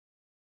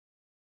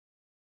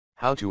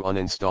How to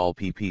uninstall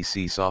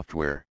PPC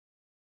software.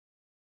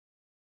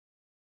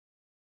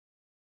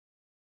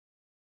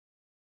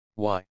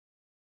 Why?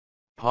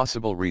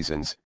 Possible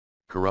reasons: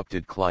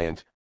 corrupted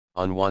client,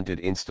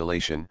 unwanted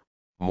installation,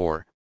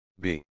 more.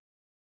 B.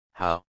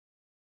 How?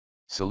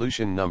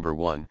 Solution number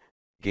 1,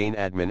 gain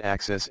admin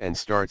access and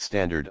start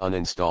standard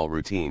uninstall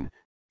routine.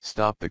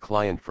 Stop the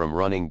client from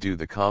running. Do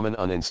the common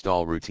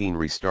uninstall routine.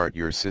 Restart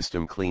your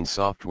system. Clean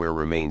software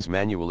remains.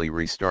 Manually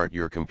restart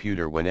your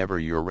computer whenever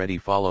you're ready.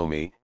 Follow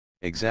me,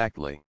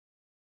 exactly.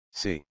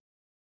 C.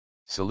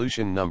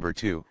 Solution number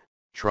 2,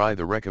 try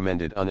the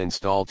recommended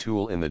uninstall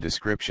tool in the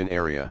description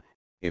area.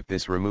 If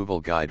this removal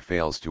guide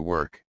fails to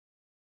work,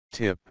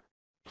 tip,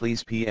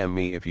 please PM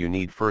me if you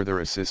need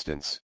further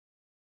assistance.